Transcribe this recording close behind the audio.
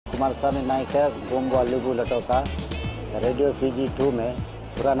कुमार स्वामी Naikar Gongo लुबू लटोका radio Fiji 2 में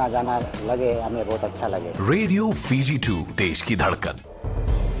पुराना गाना लगे हमें बहुत अच्छा लगे। रेडियो फीजी 2 देश की धड़कन।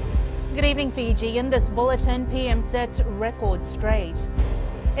 Good evening, Fiji. In this bulletin, PM sets record straight.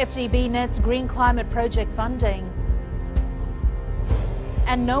 FDB nets Green Climate Project funding.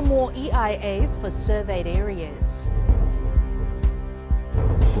 And no more EIAs for surveyed areas.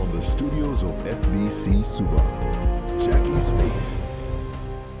 From the studios of FBC Suva, Jackie Smith.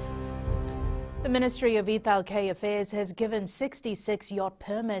 The Ministry of Ethioke Affairs has given 66 yacht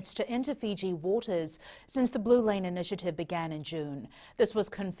permits to enter Fiji waters since the Blue Lane initiative began in June. This was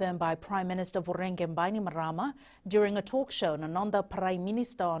confirmed by Prime Minister Voreqe Bainimarama during a talk show on Ananda Prime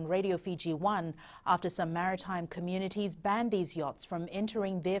Minister on Radio Fiji 1 after some maritime communities banned these yachts from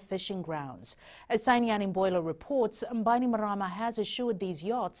entering their fishing grounds. As Sainiani Boiler reports, Bainimarama has assured these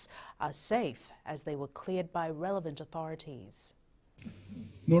yachts are safe as they were cleared by relevant authorities.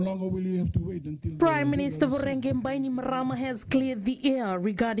 No longer will you have to wait until... Prime Minister Voreqe Bainimarama has cleared the air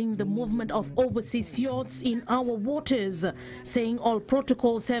regarding the movement of overseas yachts in our waters, saying all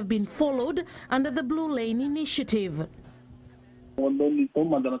protocols have been followed under the Blue Lane initiative.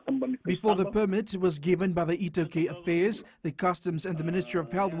 Before the permit was given by the Ethioke Affairs, the Customs and the Ministry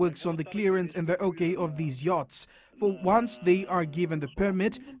of Health works on the clearance and the OK of these yachts. For once they are given the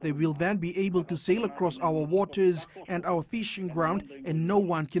permit, they will then be able to sail across our waters and our fishing ground, and no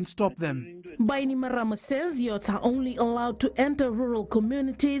one can stop them. Bainimarama says yachts are only allowed to enter rural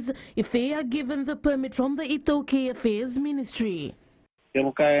communities if they are given the permit from the Ethioke Affairs Ministry.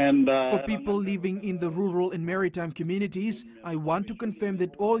 For people living in the rural and maritime communities, I want to confirm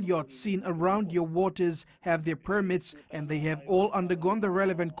that all yachts seen around your waters have their permits and they have all undergone the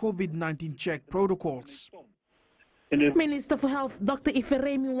relevant COVID-19 check protocols. Minister for Health Dr.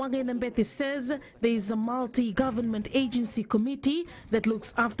 Iferemi Wangenambete says there is a multi-government agency committee that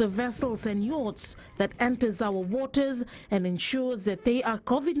looks after vessels and yachts that enters our waters and ensures that they are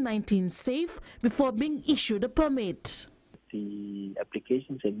COVID-19 safe before being issued a permit. The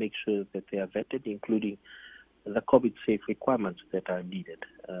applications and make sure that they are vetted, including the COVID-safe requirements that are needed.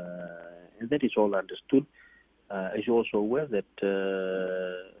 And that is all understood. As you're also aware that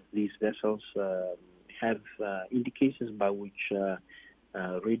these vessels have indications by which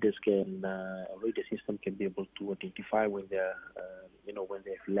radar system can be able to identify when they're, when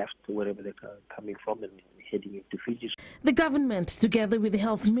they've left wherever they're coming from and heading into Fiji. The government, together with the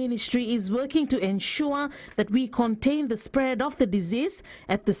Health Ministry, is working to ensure that we contain the spread of the disease,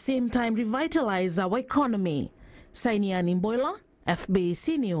 at the same time revitalize our economy. Sainiani Mboila,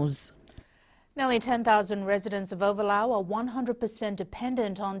 FBC News. Nearly 10,000 residents of Ovalau are 100%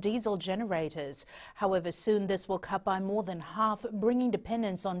 dependent on diesel generators. However, soon this will cut by more than half, bringing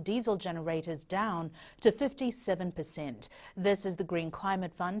dependence on diesel generators down to 57%. This is the Green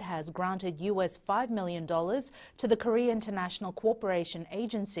Climate Fund has granted US $5 million to the Korea International Cooperation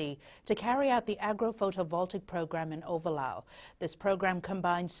Agency to carry out the agro-photovoltaic program in Ovalau. This program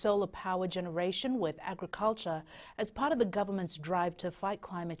combines solar power generation with agriculture as part of the government's drive to fight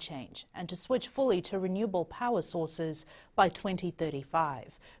climate change and to switch fully to renewable power sources by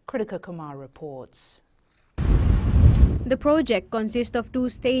 2035. Kritika Kumar reports. The project consists of 2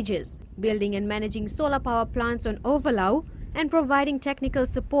 stages: building and managing solar power plants on Ovalau and providing technical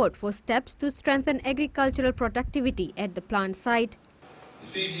support for steps to strengthen agricultural productivity at the plant site. The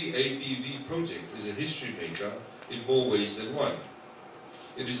Fiji APV project is a history maker in more ways than one.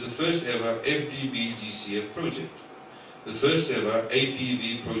 It is the first ever FDB GCF project, the first ever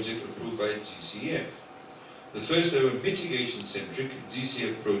APV project approved by GCF, the first ever mitigation-centric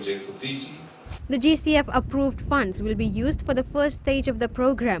GCF project for Fiji. The GCF-approved funds will be used for the first stage of the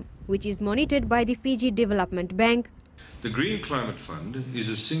program, which is monitored by the Fiji Development Bank. The Green Climate Fund is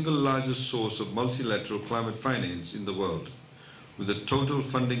the single largest source of multilateral climate finance in the world, with a total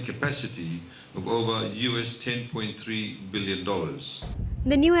funding capacity of over US $10.3 billion.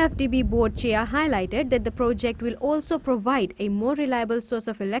 The new FDB board chair highlighted that the project will also provide a more reliable source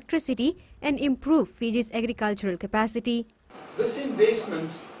of electricity and improve Fiji's agricultural capacity. This investment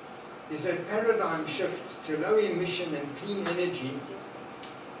is a paradigm shift to low emission and clean energy,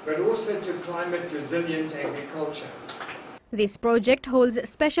 but also to climate resilient agriculture. This project holds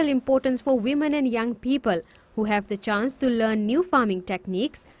special importance for women and young people who have the chance to learn new farming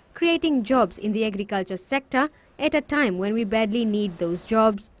techniques, creating jobs in the agriculture sector at a time when we badly need those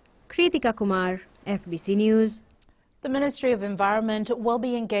jobs. Kritika Kumar, FBC News. The Ministry of Environment will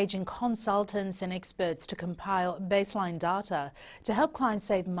be engaging consultants and experts to compile baseline data to help clients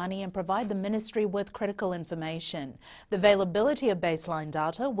save money and provide the ministry with critical information. The availability of baseline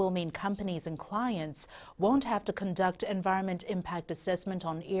data will mean companies and clients won't have to conduct environment impact assessment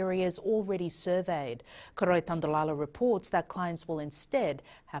on areas already surveyed. Koroi Tandolala reports that clients will instead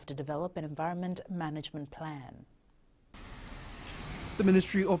have to develop an environment management plan. The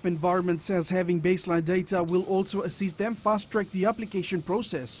Ministry of Environment says having baseline data will also assist them fast-track the application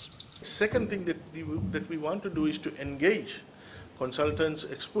process. Second thing that we want to do is to engage consultants,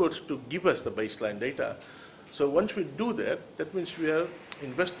 experts to give us the baseline data. So once we do that, that means we are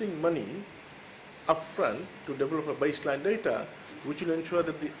investing money upfront to develop a baseline data, which will ensure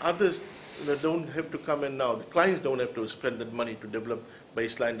that the others don't have to come in now. The clients don't have to spend that money to develop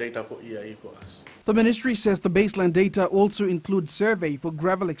baseline data for EIE for us. The ministry says the baseline data also includes survey for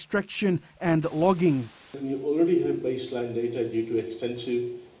gravel extraction and logging. We already have baseline data due to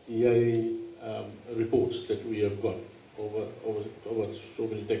extensive EIA reports that we have got over so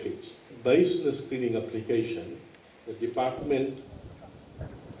many decades. Based on the screening application, the department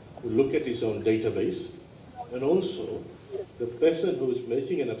will look at its own database, and also the person who is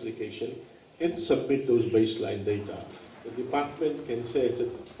making an application can submit those baseline data. The department can say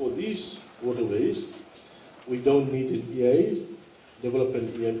that for these waterways, we don't need an EIA, develop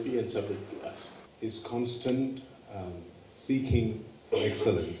an EMP and submit to us. Is constant seeking for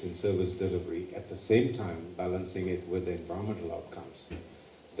excellence in service delivery, at the same time balancing it with the environmental outcomes.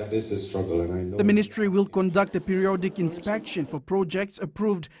 That is a struggle, and I know... The ministry will conduct a periodic inspection for projects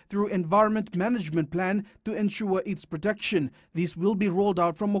approved through Environment Management Plan to ensure its protection. This will be rolled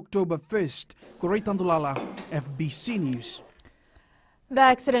out from October 1st. Koroi Tandolala, FBC News. The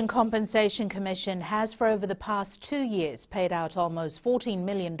Accident Compensation Commission has for over the past 2 years paid out almost $14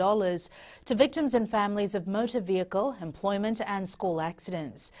 million to victims and families of motor vehicle, employment and school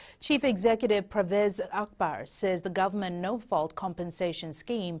accidents. Chief Executive Pervez Akbar says the government no-fault compensation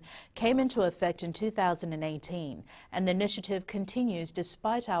scheme came into effect in 2018 and the initiative continues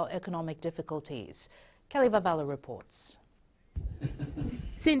despite our economic difficulties. Kelly Vavala reports.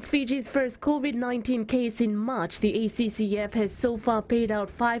 Since Fiji's first COVID-19 case in March, the ACCF has so far paid out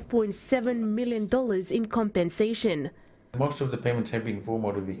 $5.7 million in compensation. Most of the payments have been for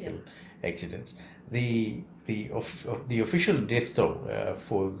motor vehicle accidents. The official death toll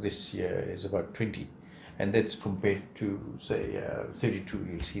for this year is about 20, and that's compared to, say, 32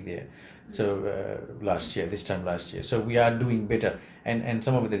 you'll see there. So this time last year. So we are doing better, and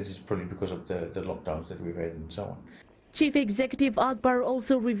some of that is probably because of the lockdowns that we've had and so on. Chief Executive Akbar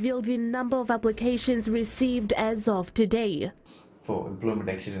also revealed the number of applications received as of today. For employment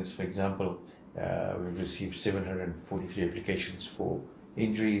accidents, for example, we've received 743 applications for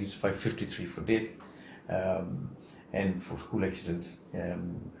injuries, 553 for death, and for school accidents,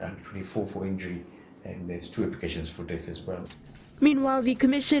 124 for injury, and there's 2 applications for death as well. Meanwhile, the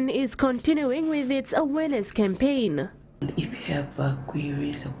Commission is continuing with its awareness campaign. If you have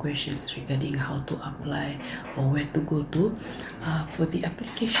queries or questions regarding how to apply or where to go to, for the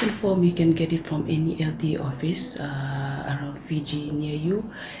application form you can get it from any LTA office around Fiji near you,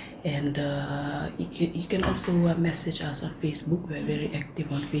 and you can also message us on Facebook. We're very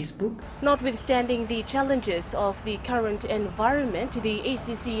active on Facebook. Notwithstanding the challenges of the current environment, the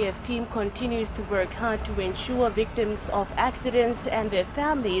ACCF team continues to work hard to ensure victims of accidents and their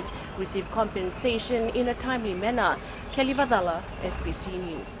families receive compensation in a timely manner. Kelly Vadala, FBC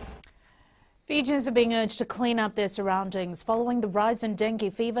News. Fijians are being urged to clean up their surroundings following the rise in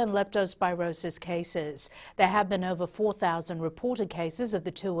dengue fever and leptospirosis cases. There have been over 4,000 reported cases of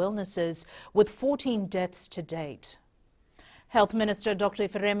the 2 illnesses, with 14 deaths to date. Health Minister Dr.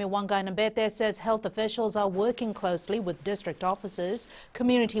 Ifiremi Wangai-Nambete says health officials are working closely with district officers,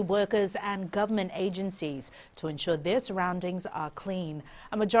 community workers and government agencies to ensure their surroundings are clean.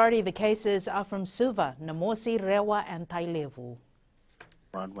 A majority of the cases are from Suva, Namosi, Rewa and Tailevu.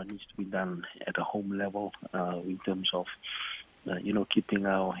 What needs to be done at a home level in terms of keeping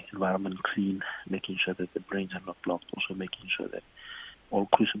our environment clean, making sure that the drains are not blocked, also making sure that all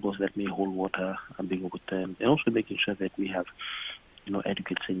crucibles that may hold water are being overturned, and also making sure that we have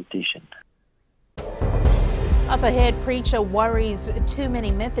adequate sanitation. Up ahead, preacher worries too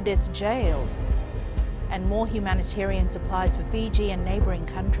many Methodists jailed, and more humanitarian supplies for Fiji and neighbouring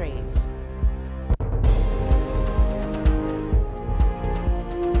countries.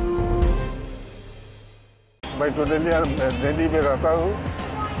 मैं तो दिल्ली में रहता हूँ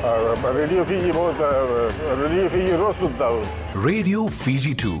और radio Fiji रोज सुनता हूँ। Radio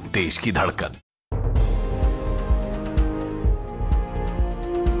Fiji 2 देश की धड़कन।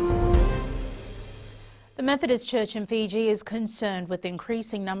 The Methodist Church in Fiji is concerned with the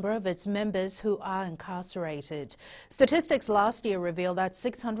increasing number of its members who are incarcerated. Statistics last year revealed that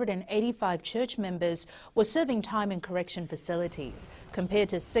 685 church members were serving time in correction facilities, compared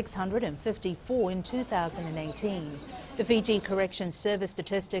to 654 in 2018. The Fiji Corrections Service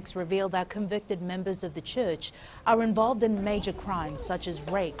statistics reveal that convicted members of the church are involved in major crimes such as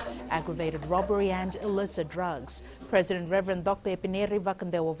rape, aggravated robbery and illicit drugs. President Reverend Dr. Epineri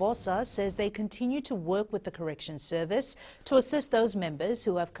Vakandewavosa says they continue to work with the Corrections Service to assist those members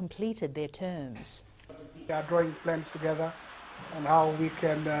who have completed their terms. We are drawing plans together on how we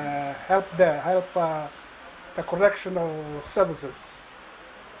can help the correctional services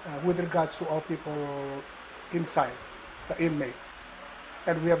with regards to all people inside, the inmates.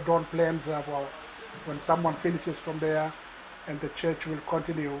 And we have drawn plans of when someone finishes from there, and the church will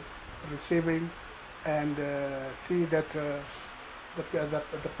continue receiving and see that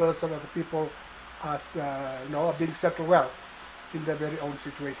the person or the people are being settled well in their very own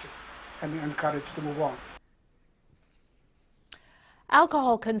situation and encouraged to move on.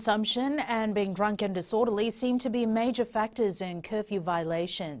 Alcohol consumption and being drunk and disorderly seem to be major factors in curfew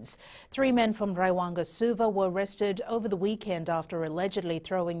violations. 3 men from Raiwanga Suva were arrested over the weekend after allegedly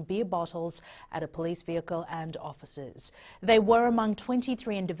throwing beer bottles at a police vehicle and officers. They were among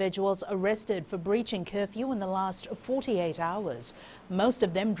 23 individuals arrested for breaching curfew in the last 48 hours, most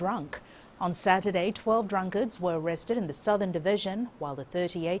of them drunk. On Saturday, 12 drunkards were arrested in the Southern Division, while the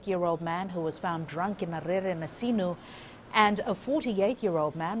 38-year-old man who was found drunk in Arere Nasinu and a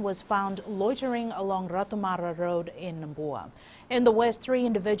 48-year-old man was found loitering along Ratumara Road in Nambua. In the West, 3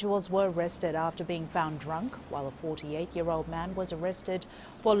 individuals were arrested after being found drunk, while a 48-year-old man was arrested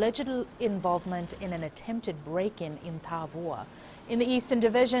for alleged involvement in an attempted break-in in Tavua. In the Eastern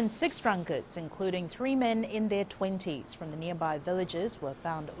Division, 6 drunkards, including 3 men in their 20s from the nearby villages, were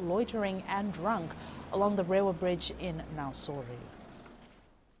found loitering and drunk along the Rewa Bridge in Nausori.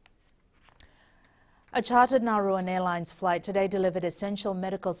 A chartered Nauruan Airlines flight today delivered essential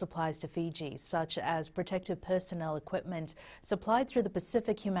medical supplies to Fiji, such as protective personnel equipment supplied through the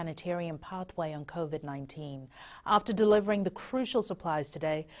Pacific Humanitarian Pathway on COVID-19. After delivering the crucial supplies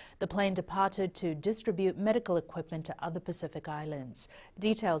today, the plane departed to distribute medical equipment to other Pacific islands.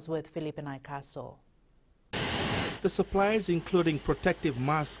 Details with Felipe Naikaso. The supplies, including protective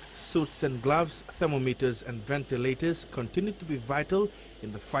masks, suits and gloves, thermometers and ventilators, continue to be vital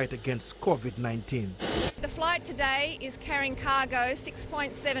in the fight against COVID-19. The flight today is carrying cargo,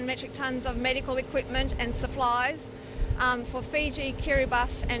 6.7 metric tonnes of medical equipment and supplies for Fiji,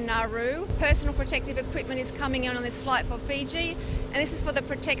 Kiribati and Nauru. Personal protective equipment is coming in on this flight for Fiji, and this is for the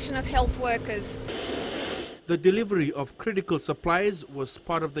protection of health workers. The delivery of critical supplies was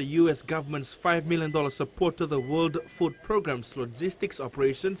part of the U.S. government's $5 million support to the World Food Programme's logistics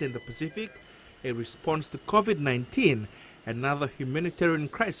operations in the Pacific, a response to COVID-19, another humanitarian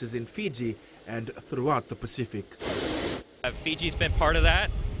crisis in Fiji and throughout the Pacific. Fiji's been part of that,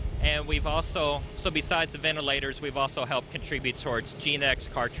 and we've also, besides the ventilators, we've also helped contribute towards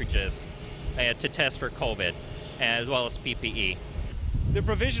GeneX cartridges to test for COVID, as well as PPE. The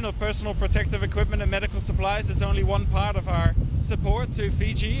provision of personal protective equipment and medical supplies is only one part of our support to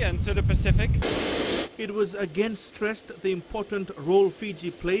Fiji and to the Pacific. It was again stressed the important role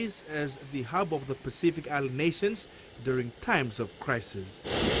Fiji plays as the hub of the Pacific Island nations during times of crisis.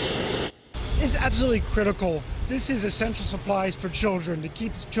 It's absolutely critical. This is essential supplies for children, to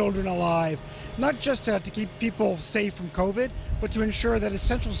keep children alive, not just to keep people safe from COVID, but to ensure that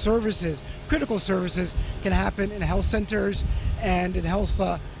essential services, critical services, can happen in health centers and in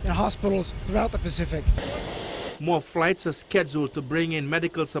hospitals throughout the Pacific. More flights are scheduled to bring in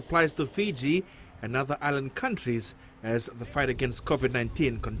medical supplies to Fiji and other island countries as the fight against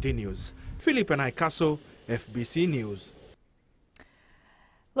COVID-19 continues. Felipe Naikaso, FBC News.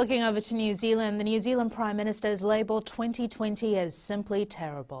 Looking over to New Zealand, the New Zealand Prime Minister has labelled 2020 as simply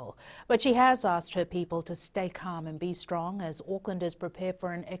terrible. But she has asked her people to stay calm and be strong as Aucklanders prepare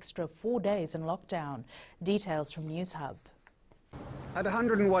for an extra 4 days in lockdown. Details from Newshub. At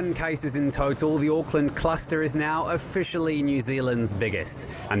 101 cases in total, the Auckland cluster is now officially New Zealand's biggest.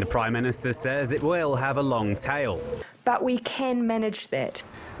 And the Prime Minister says it will have a long tail. But we can manage that.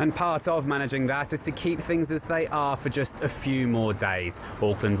 And part of managing that is to keep things as they are for just a few more days.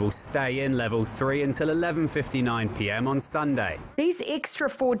 Auckland will stay in level 3 until 11:59 p.m. on Sunday. These extra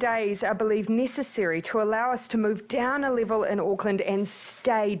 4 days are believed necessary to allow us to move down a level in Auckland and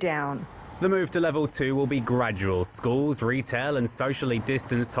stay down. The move to level 2 will be gradual. Schools, retail and socially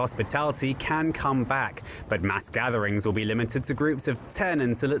distanced hospitality can come back, but mass gatherings will be limited to groups of 10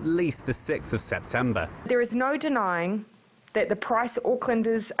 until at least the 6th of September. There is no denying that the price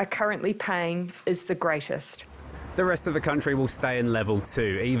Aucklanders are currently paying is the greatest. The rest of the country will stay in level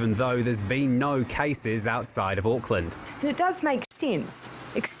 2, even though there's been no cases outside of Auckland. And it does make sense,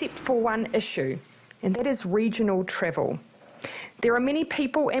 except for one issue, and that is regional travel. There are many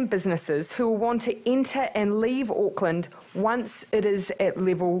people and businesses who will want to enter and leave Auckland once it is at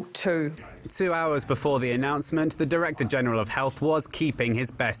level 2. 2 hours before the announcement, the Director General of Health was keeping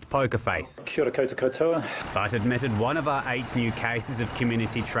his best poker face. Kia ora koutou katoa. But admitted one of our 8 new cases of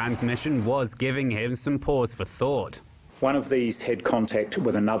community transmission was giving him some pause for thought. One of these had contact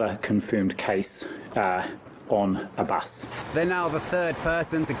with another confirmed case on a bus. They're now the 3rd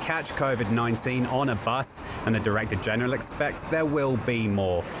person to catch COVID-19 on a bus, and the Director General expects there will be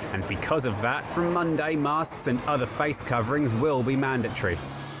more. And because of that, from Monday, masks and other face coverings will be mandatory.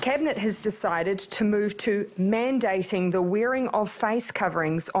 Cabinet has decided to move to mandating the wearing of face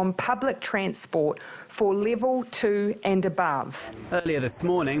coverings on public transport for level 2 and above. Earlier this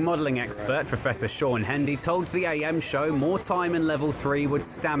morning, modelling expert Professor Sean Hendy told the AM show more time in level 3 would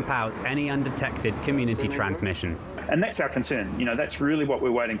stamp out any undetected community transmission. And that's our concern. You know, that's really what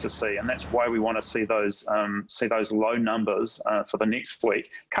we're waiting to see, and that's why we want to see those low numbers for the next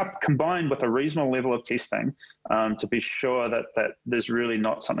week, combined with a reasonable level of testing to be sure that there's really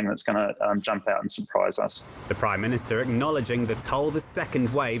not something that's going to jump out and surprise us. The Prime Minister acknowledging the toll the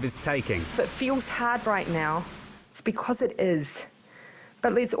second wave is taking. If it feels hard right now, it's because it is.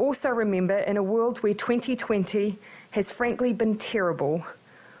 But let's also remember, in a world where 2020 has frankly been terrible,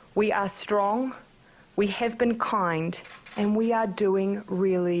 we are strong, we have been kind, and we are doing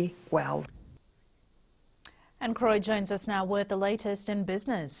really well. And Croy joins us now with the latest in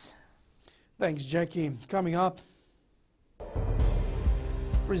business. Thanks, Jackie. Coming up,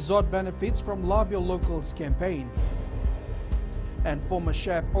 resort benefits from Love Your Locals campaign. And former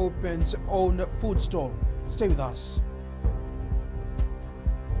chef opens own food stall. Stay with us.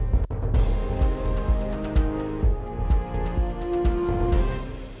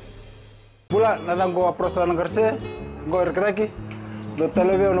 Pula natang ko aprosa ng karse, go erkraki, do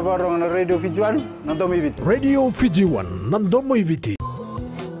televizyon na parang na Radio Fiji 1, nandomo ibiti. Radio Fiji 1, nandomo ibiti.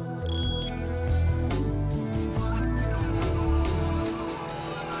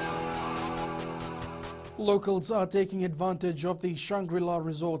 Locals are taking advantage of the Shangri-La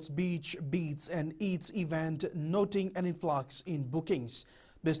Resort's Beach, Beats and Eats event, noting an influx in bookings.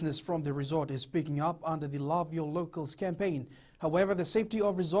 Business from the resort is picking up under the Love Your Locals campaign. However, the safety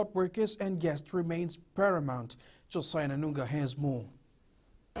of resort workers and guests remains paramount. Josiah Nanunga has more.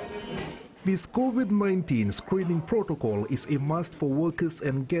 This COVID-19 screening protocol is a must for workers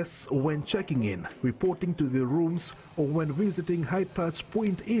and guests when checking in, reporting to their rooms, or when visiting high-touch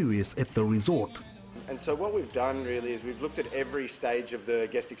point areas at the resort. And so what we've done really is we've looked at every stage of the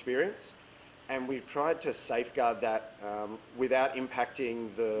guest experience, and we've tried to safeguard that without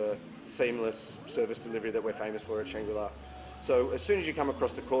impacting the seamless service delivery that we're famous for at Shangri-La. So as soon as you come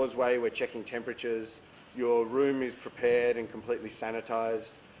across the causeway, we're checking temperatures, your room is prepared and completely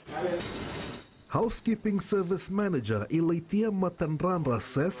sanitized. Housekeeping Service Manager Elatia Matandranra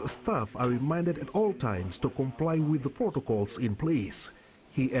says staff are reminded at all times to comply with the protocols in place.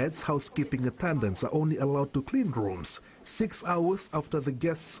 He adds housekeeping attendants are only allowed to clean rooms 6 hours after the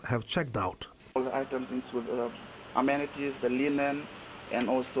guests have checked out. All the items include amenities, the linen, and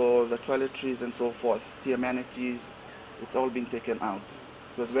also the toiletries and so forth. The amenities, it's all been taken out.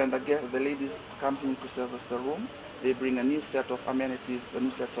 Because when the ladies comes in to service the room, they bring a new set of amenities, a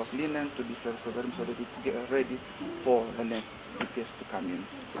new set of linen to be serviced to the room so that it's ready for the next guest to come in.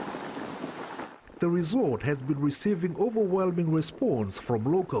 The resort has been receiving overwhelming response from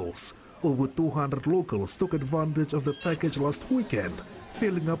locals. Over 200 locals took advantage of the package last weekend,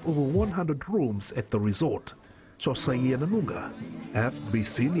 filling up over 100 rooms at the resort. Josiah Nanunga,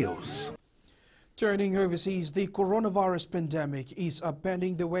 FBC News. Turning overseas, the coronavirus pandemic is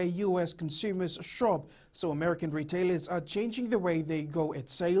upending the way U.S. consumers shop, so American retailers are changing the way they go at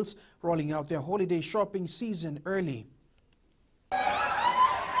sales, rolling out their holiday shopping season early.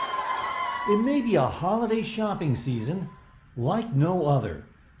 It may be a holiday shopping season like no other.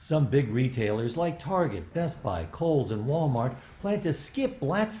 Some big retailers like Target, Best Buy, Kohl's, and Walmart plan to skip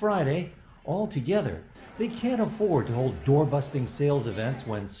Black Friday altogether. They can't afford to hold door-busting sales events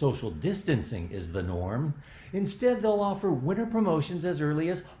when social distancing is the norm. Instead, they'll offer winter promotions as early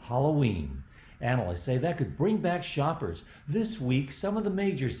as Halloween. Analysts say that could bring back shoppers. This week, some of the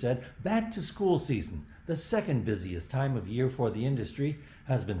majors said back-to-school season, the second busiest time of year for the industry,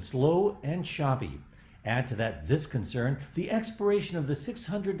 has been slow and choppy. Add to that this concern, the expiration of the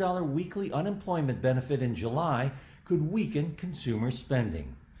 $600 weekly unemployment benefit in July could weaken consumer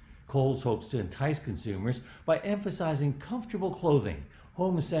spending. Coles hopes to entice consumers by emphasizing comfortable clothing,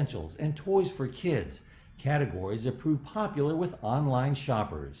 home essentials, and toys for kids, categories that prove popular with online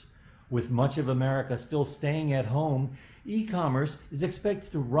shoppers. With much of America still staying at home, e-commerce is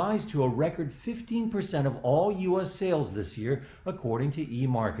expected to rise to a record 15% of all U.S. sales this year, according to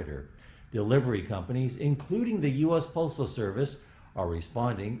eMarketer. Delivery companies, including the U.S. Postal Service, are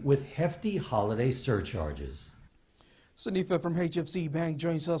responding with hefty holiday surcharges. Sunitha from HFC Bank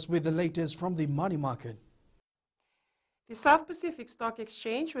joins us with the latest from the money market. The South Pacific Stock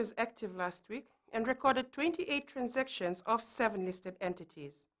Exchange was active last week and recorded 28 transactions of 7 listed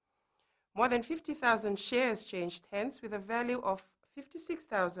entities. More than 50,000 shares changed hands with a value of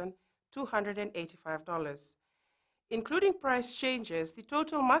 $56,285. Including price changes, the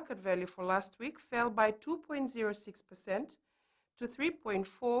total market value for last week fell by 2.06% to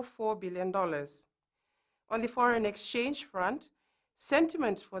 $3.44 billion. On the foreign exchange front,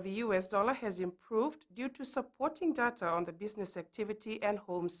 sentiment for the US dollar has improved due to supporting data on the business activity and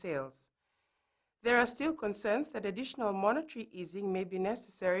home sales. There are still concerns that additional monetary easing may be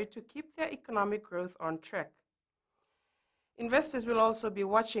necessary to keep their economic growth on track. Investors will also be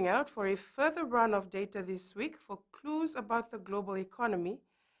watching out for a further run of data this week for clues about the global economy,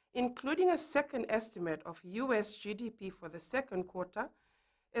 including a second estimate of US GDP for the second quarter,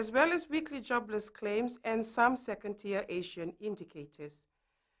 as well as weekly jobless claims and some second-tier Asian indicators.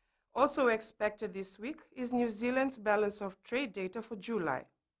 Also expected this week is New Zealand's balance of trade data for July.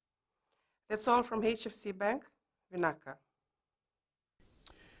 That's all from HFC Bank, Vinaka.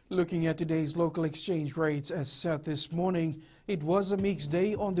 Looking at today's local exchange rates as set this morning, it was a mixed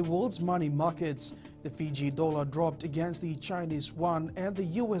day on the world's money markets. The Fiji dollar dropped against the Chinese yuan and the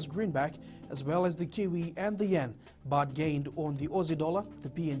US greenback, as well as the Kiwi and the yen, but gained on the Aussie dollar, the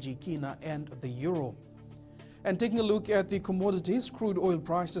PNG Kina and the euro. And taking a look at the commodities, crude oil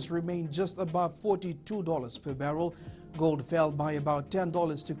prices remained just above $42 per barrel. Gold fell by about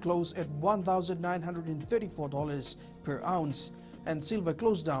 $10 to close at $1,934 per ounce, and silver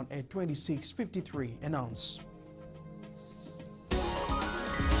closed down at $26.53 an ounce.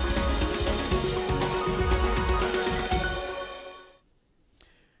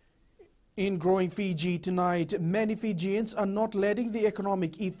 In growing Fiji tonight, many Fijians are not letting the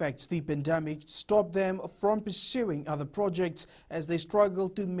economic effects the pandemic stop them from pursuing other projects as they struggle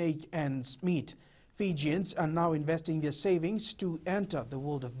to make ends meet. Fijians are now investing their savings to enter the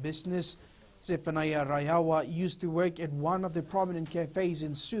world of business. Zephaniah Rayawa used to work at one of the prominent cafes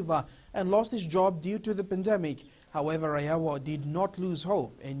in Suva and lost his job due to the pandemic. However, Rayawa did not lose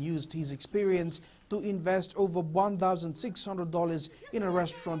hope and used his experience to invest over $1,600 in a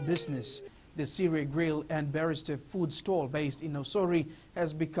restaurant business. The Syria Grill and Barrister food stall based in Osori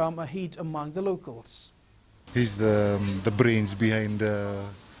has become a hit among the locals. He's the brains behind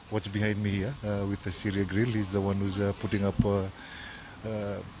what's behind me here with the Syria Grill. He's the one who's putting up,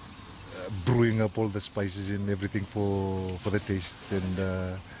 brewing up all the spices and everything for the taste.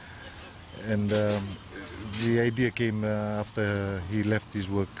 And the idea came after he left his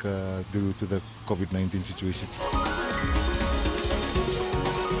work due to the COVID-19 situation.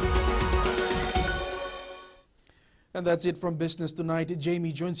 And that's it from Business Tonight.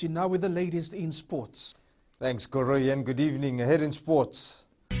 Jamie joins you now with the latest in sports. Thanks, Koroi, and good evening. Ahead in sports,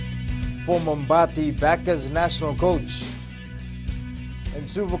 former Mbati back as national coach, and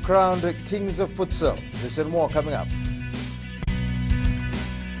Suva crowned Kings of Futsal. This and more coming up.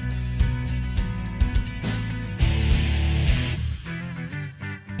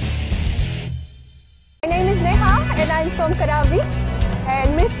 My name is Neha and I'm from Karabi,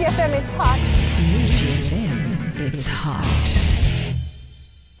 and Mirchi FM, it's hot. Mirchi FM, it's hot.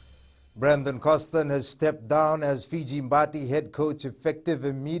 Brandon Coston has stepped down as Fiji Mbati head coach effective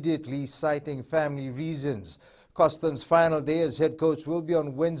immediately, citing family reasons. Coston's final day as head coach will be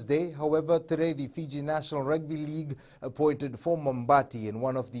on Wednesday. However, today the Fiji National Rugby League appointed former Mbati and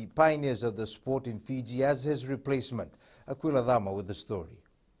one of the pioneers of the sport in Fiji as his replacement. Aquila Dama with the story.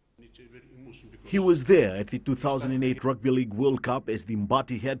 He was there at the 2008 Rugby League World Cup as the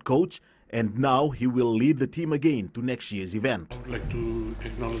Mbati head coach, and now he will lead the team again to next year's event. I would like to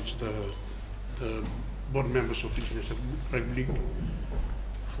acknowledge the board members of Fiji National Rugby League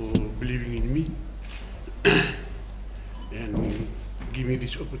for believing in me and give me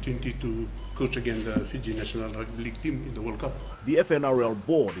this opportunity to coach again the Fiji National Rugby League team in the World Cup. The FNRL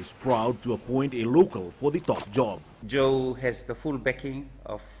board is proud to appoint a local for the top job. Joe has the full backing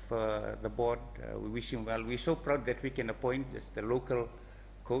of the board. We wish him well. We're so proud that we can appoint as the local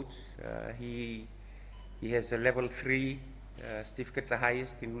coach. He has a level 3 certificate, the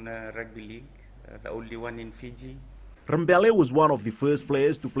highest in rugby league, the only one in Fiji. Rembele was one of the first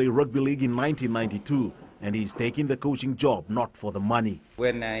players to play rugby league in 1992, and he's taking the coaching job not for the money.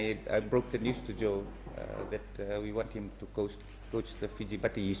 When I broke the news to Joe that we want him to coach the Fiji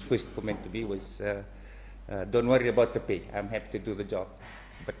Bati, his first comment to me was, don't worry about the pay, I'm happy to do the job.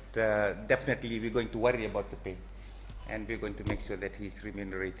 But definitely we're going to worry about the pay, and we're going to make sure that he's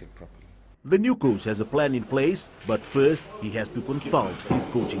remunerated properly. The new coach has a plan in place, but first he has to consult his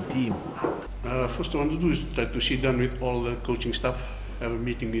coaching team. First I want to do is try to sit down with all the coaching staff, have a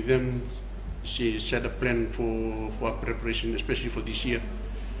meeting with them, set a plan for our preparation, especially for this year,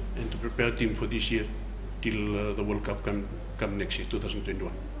 and to prepare the team for this year till the World Cup come next year,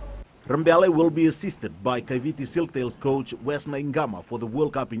 2021. Rembele will be assisted by Kaiviti Silktails coach Wes Naingama for the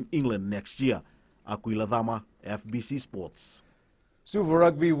World Cup in England next year. Aquila Dama, FBC Sports. Suva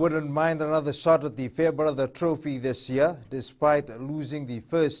Rugby wouldn't mind another shot at the Fairbrother Trophy this year. Despite losing the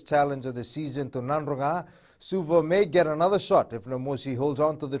first challenge of the season to Nandronga, Suva may get another shot if Namosi holds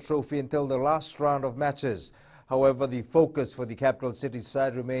on to the trophy until the last round of matches. However, the focus for the capital city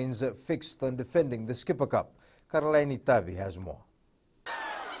side remains fixed on defending the Skipper Cup. Karalaini Tavi has more.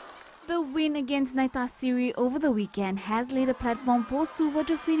 The win against Naitasiri over the weekend has laid a platform for Suva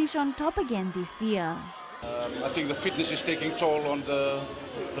to finish on top again this year. I think the fitness is taking toll on the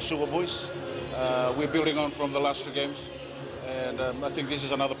Suva boys. We're building on from the last two games, and I think this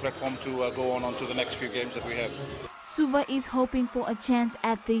is another platform to go on to the next few games that we have. Suva is hoping for a chance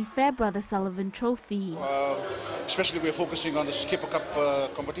at the Fairbrother Sullivan Trophy. Especially we're focusing on the Skipper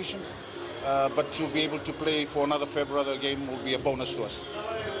Cup competition, but to be able to play for another Fairbrother game will be a bonus to us.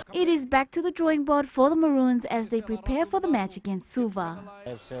 It is back to the drawing board for the Maroons as they prepare for the match against Suva.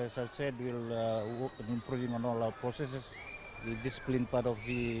 As I've said, we'll work on improving on all our processes, the discipline part of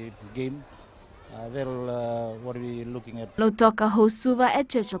the game. What are we looking at? Lautoka hosts Suva at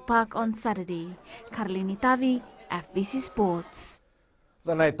Churchill Park on Saturday. Karlini Tavi, FBC Sports.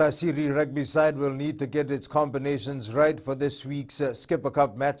 The Naitasiri rugby side will need to get its combinations right for this week's Skipper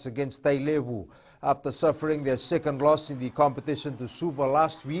Cup match against Tailevu. After suffering their second loss in the competition to Suva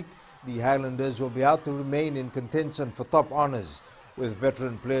last week, the Highlanders will be out to remain in contention for top honours. With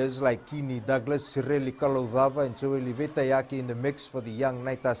veteran players like Kini Douglas, Sireli Kalaudava and Joeli Vetayaki in the mix for the young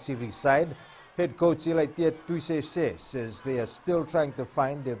Naitasiri side, head coach Ilaitia Tuisese says they are still trying to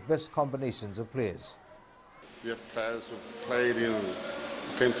find their best combinations of players. We have players who played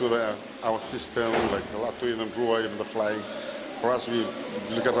came through our system, like the Latui and Brua, even the flying. For us, we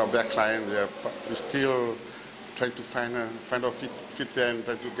look at our back line. We're still trying to find our fit there and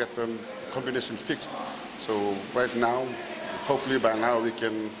trying to get the combination fixed. So right now, hopefully by now we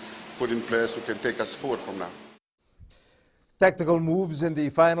can put in players who can take us forward from now. Tactical moves in the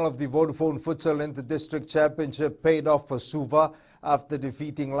final of the Vodafone Futsal Inter-District Championship paid off for Suva. After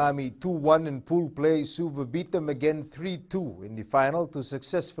defeating Lami 2-1 in pool play, Suva beat them again 3-2 in the final to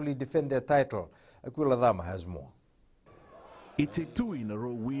successfully defend their title. Aquila Dama has more. It's a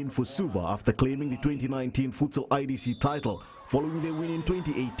two-in-a-row win for Suva after claiming the 2019 Futsal IDC title following their win in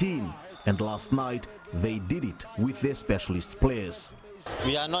 2018. And last night, they did it with their specialist players.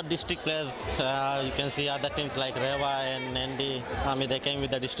 We are not district players. You can see other teams like Reva and Nandi. They came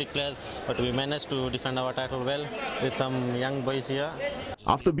with the district players, but we managed to defend our title well with some young boys here.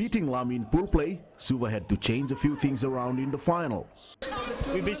 After beating Lami in pool play, Suva had to change a few things around in the final.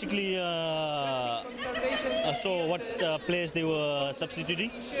 We basically saw what players they were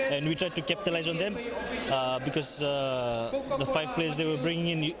substituting, and we tried to capitalize on them because the 5 players they were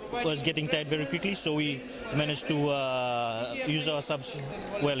bringing in was getting tired very quickly, so we managed to use our subs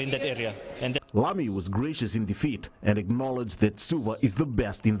well in that area. And Lami was gracious in defeat and acknowledged that Suva is the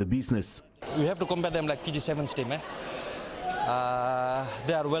best in the business. we have to compare them like Fiji Sevens team. They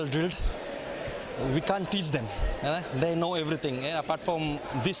are well drilled. We can't teach them. They know everything. Apart from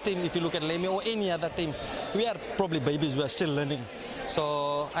this team, if you look at Leme or any other team, we are probably babies. We are still learning.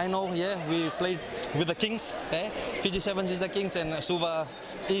 So I know, we played with the kings. Fiji Sevens is the kings, and Suva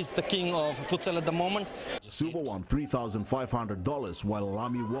is the king of futsal at the moment. Suva won $3,500, while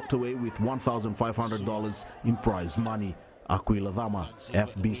Lami walked away with $1,500 in prize money. Aquila Dama,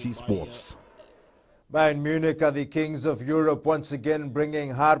 FBC Sports. Bayern Munich are the kings of Europe, once again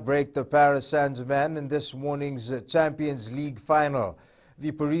bringing heartbreak to Paris Saint-Germain in this morning's Champions League final.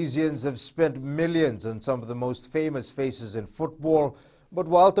 The Parisians have spent millions on some of the most famous faces in football, but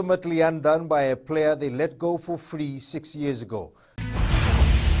were ultimately undone by a player they let go for free 6 years ago.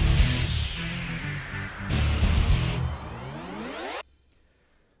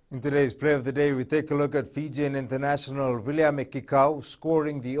 In today's Play of the Day, we take a look at Fijian international William Kikau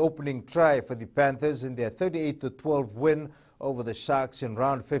scoring the opening try for the Panthers in their 38-12 win over the Sharks in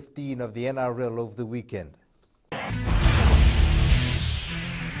round 15 of the NRL over the weekend.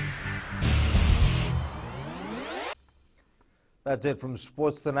 That's it from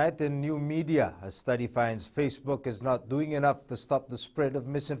Sports Tonight. In new media, a study finds Facebook is not doing enough to stop the spread of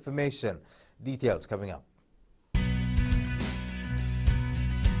misinformation. Details coming up.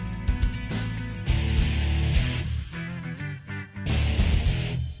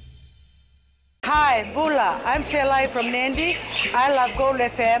 Hi, Bula. I'm Selai from Nandi. I love Gold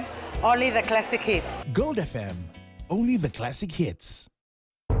FM, only the classic hits. Gold FM, only the classic hits.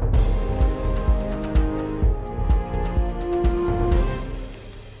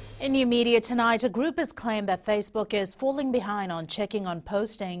 In new media tonight, a group has claimed that Facebook is falling behind on checking on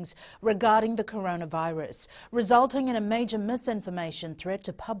postings regarding the coronavirus, resulting in a major misinformation threat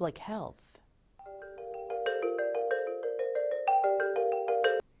to public health.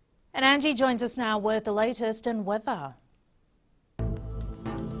 And Angie joins us now with the latest in weather.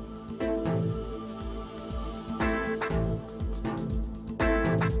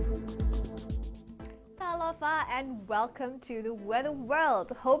 And welcome to the weather world.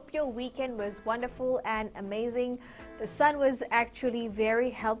 Hope your weekend was wonderful and amazing. The sun was actually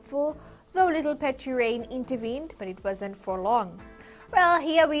very helpful, though little patchy rain intervened, but it wasn't for long. Well,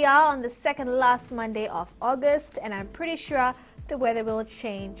 here we are on the second last Monday of August, and I'm pretty sure the weather will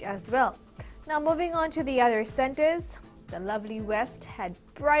change as well. Now moving on to the other centers, the lovely West had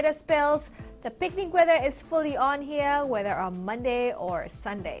brighter spells. The picnic weather is fully on here, whether on Monday or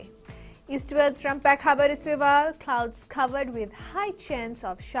Sunday. Eastwards from Peck Harbour to Suva, clouds covered with high chance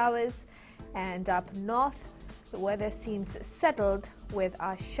of showers, and up north, the weather seems settled with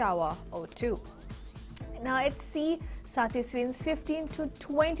a shower or two. Now at sea, southeast winds 15 to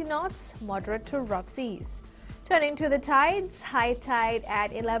 20 knots, moderate to rough seas. Turning to the tides, high tide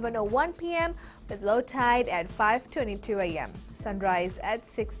at 11:01 p.m. with low tide at 5:22 a.m. Sunrise at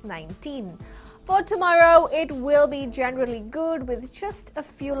 6:19. For tomorrow, it will be generally good with just a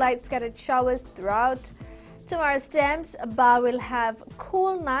few light scattered showers throughout. Tomorrow's temps, Aba will have a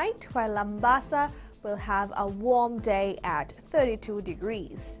cool night, while Lambasa will have a warm day at 32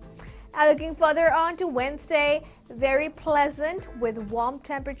 degrees. Now looking further on to Wednesday, very pleasant with warm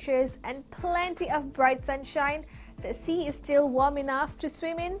temperatures and plenty of bright sunshine. The sea is still warm enough to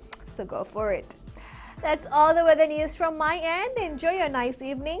swim in, so go for it. That's all the weather news from my end. Enjoy your nice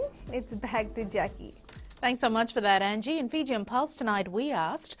evening. It's back to Jackie. Thanks so much for that, Angie. In Fijian Pulse tonight, we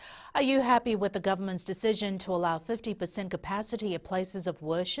asked, are you happy with the government's decision to allow 50% capacity at places of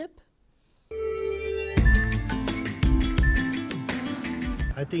worship?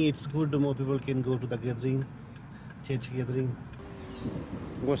 I think it's good more people can go to the gathering, church gathering.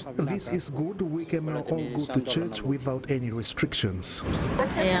 This is good. We can now all go to church without any restrictions.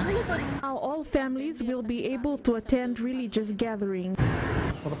 Now all families will be able to attend religious gathering.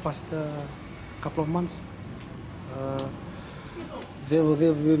 For the past couple of months, there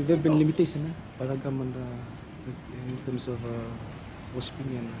have been limitations by the government in terms of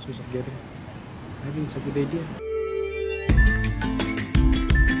worshiping and social gathering. I think it's a good idea.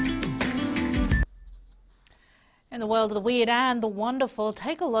 In the world of the weird and the wonderful,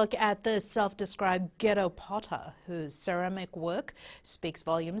 take a look at this self-described ghetto potter whose ceramic work speaks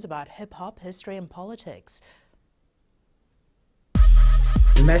volumes about hip-hop, history and politics.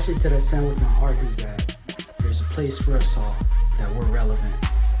 The message that I send with my art is that there's a place for us all, that we're relevant,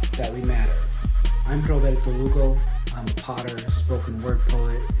 that we matter. I'm Roberto Lugo. I'm a potter, spoken word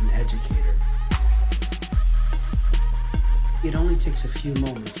poet, and educator. It only takes a few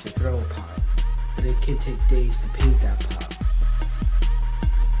moments to throw a pot, but it can take days to paint that pot.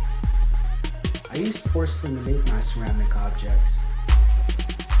 I use porcelain to make my ceramic objects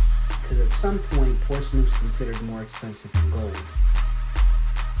because at some point porcelain was considered more expensive than gold.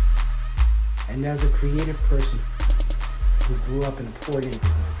 And as a creative person who grew up in a poor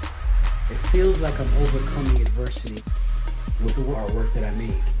neighborhood, it feels like I'm overcoming adversity with the artwork that I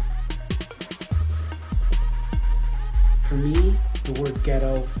make. For me, the word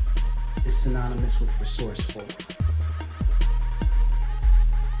ghetto is synonymous with resourceful.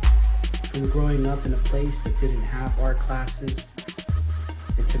 From growing up in a place that didn't have art classes,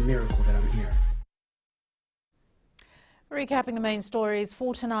 it's a miracle that I'm here. Recapping the main stories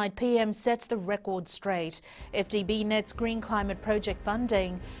for tonight, PM sets the record straight. FDB nets Green Climate Project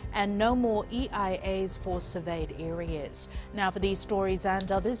funding and no more EIAs for surveyed areas. Now for these stories and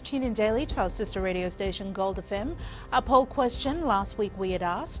others, tune in daily to our sister radio station Gold FM. Our poll question last week we had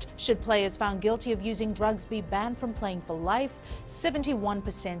asked, should players found guilty of using drugs be banned from playing for life?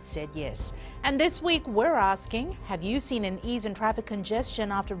 71% said yes. And this week we're asking, have you seen an ease in traffic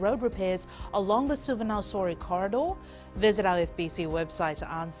congestion after road repairs along the Suva-Nausori corridor? Visit our FBC website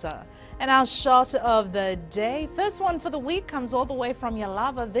to answer. And our shot of the day, first one for the week, comes all the way from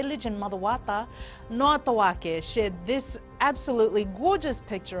Yalava village in Madawata. Noa Tawake shared this absolutely gorgeous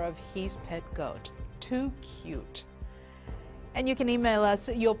picture of his pet goat. Too cute. And you can email us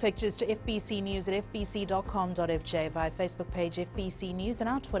your pictures to fbcnews@fbc.com.fj via Facebook page FBC News and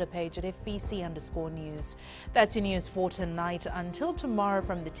our Twitter page at FBC_news. That's your news for tonight. Until tomorrow,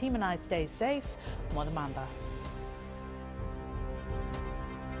 from the team and I, stay safe. Modamamba.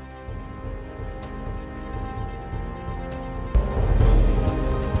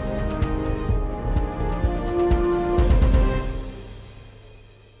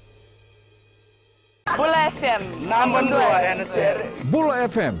 Bula FM, number 2 NSR. Bula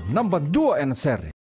FM, number 2 NSR.